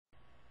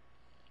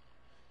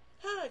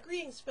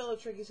Greetings, fellow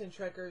Trekkies and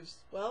Trekkers.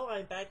 Well,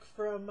 I'm back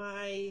from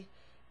my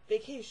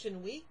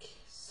vacation week,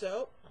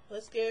 so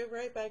let's get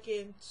right back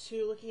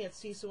into looking at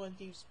Season 1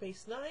 Deep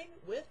Space Nine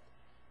with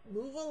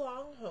Move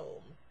Along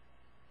Home.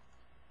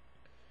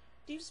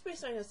 Deep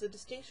Space Nine has the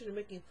distinction of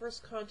making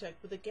first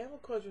contact with a Gamma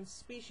Quadrant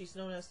species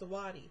known as the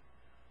Wadi.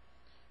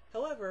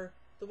 However,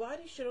 the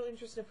Wadi show no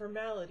interest in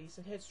formalities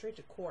and head straight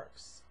to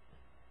Quarks.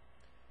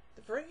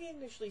 The Ferengi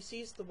initially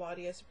sees the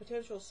Wadi as a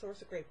potential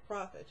source of great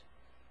profit,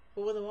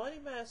 but when the Wadi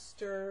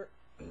Master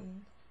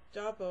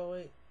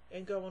Dabo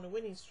and go on a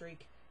winning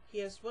streak, he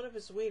has one of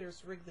his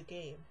waiters rig the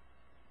game.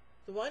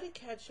 The Wadi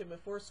catch him and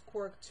force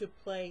Quark to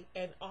play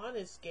an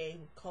honest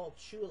game called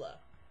Chula.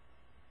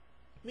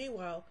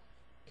 Meanwhile,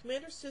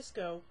 Commander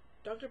Sisko,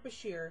 Dr.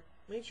 Bashir,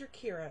 Major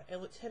Kira,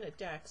 and Lieutenant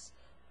Dax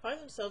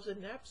find themselves in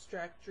an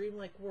abstract,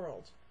 dreamlike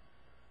world.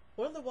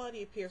 One of the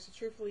Wadi appears and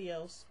cheerfully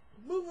yells,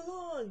 Move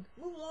along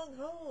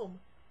home!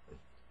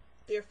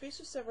 They are faced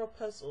with several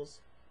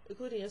puzzles,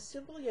 including a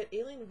simple yet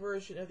alien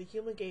version of the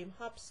human game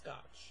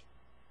Hopscotch.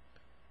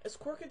 As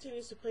Quark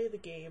continues to play the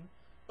game,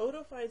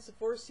 Odo finds the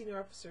 4 senior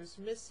officers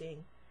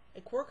missing,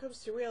 and Quark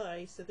comes to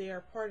realize that they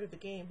are part of the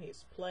game he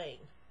is playing.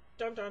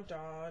 Dun dun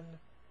dun!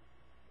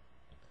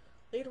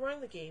 Later on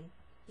in the game,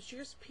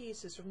 Bashir's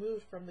piece is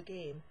removed from the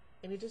game,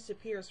 and he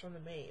disappears from the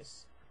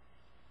maze.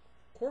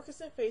 Quark is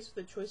then faced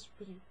with a choice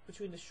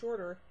between the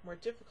shorter, more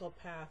difficult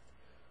path,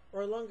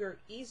 or a longer,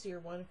 easier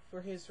one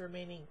for his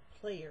remaining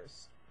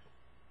players.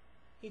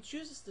 He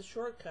chooses the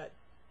shortcut,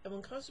 and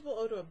when Constable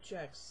Odo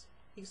objects,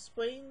 he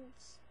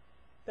explains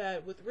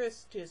that with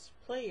risk to his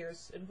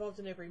players involved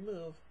in every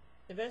move,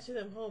 advancing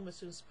them home as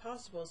soon as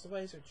possible is the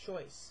wiser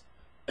choice.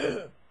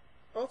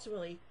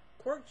 Ultimately,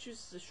 Quark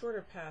chooses the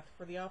shorter path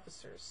for the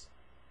officers.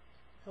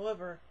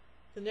 However,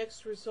 the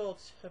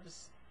result of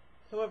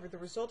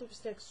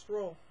his next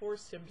stroll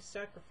forced him to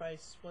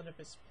sacrifice one of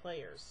his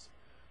players.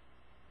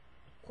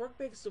 Quark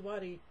begs the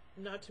Wadi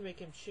not to make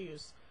him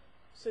choose,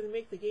 so they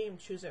make the game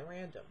choose at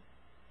random.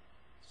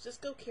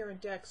 Sisko, Kira,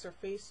 and Dax are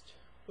faced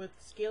with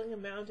scaling a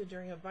mountain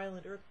during a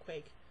violent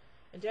earthquake,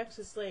 and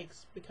Dax's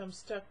legs become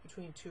stuck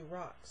between 2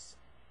 rocks.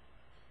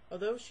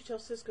 Although she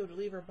tells Sisko to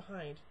leave her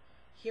behind,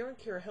 Kira and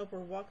Kira help her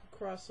walk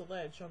across the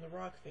ledge on the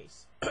rock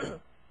face. They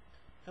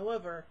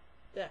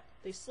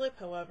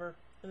slip, and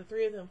the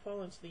 3 of them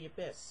fall into the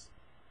abyss,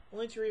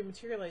 only to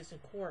rematerialize in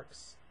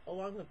Quark's,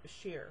 along with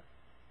Bashir.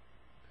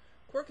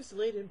 Quark is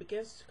elated and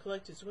begins to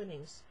collect his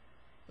winnings,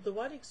 but the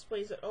Wadi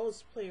explains that all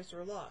his players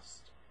are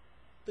lost.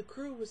 The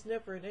crew was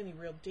never in any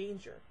real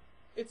danger.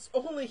 It's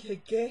only a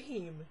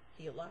game,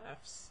 he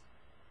laughs.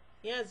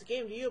 Yeah, it's a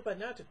game to you, but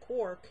not to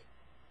Quark.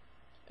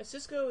 As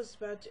Sisko is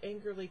about to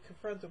angrily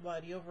confront the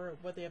Wadi over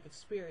what they have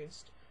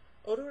experienced,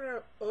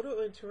 Odo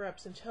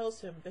interrupts and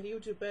tells him that he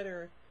would do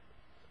better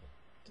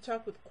to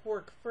talk with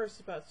Quark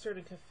first about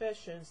certain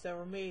confessions that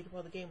were made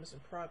while the game was in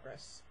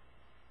progress.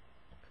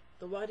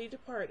 The Wadi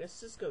depart as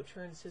Sisko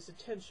turns his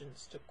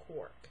attentions to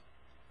Quark.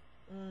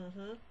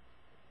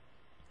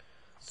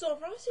 So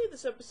overall, I say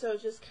this episode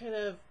is just kind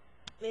of,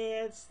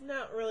 it's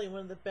not really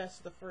one of the best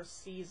of the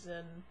first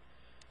season.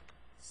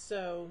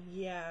 So,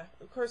 yeah.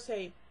 Of course,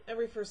 hey,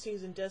 every first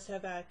season does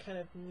have that kind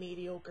of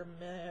mediocre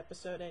meh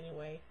episode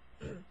anyway.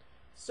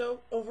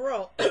 So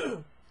overall, I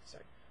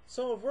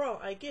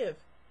give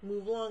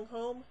Move Along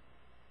Home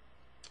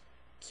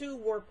 2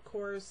 warp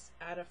cores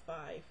out of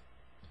 5.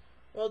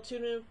 Well,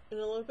 tune in a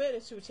little bit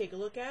as we take a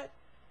look at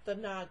the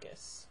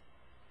Nagus.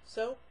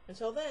 So,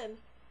 until then,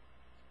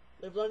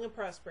 live long and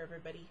prosper,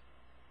 everybody.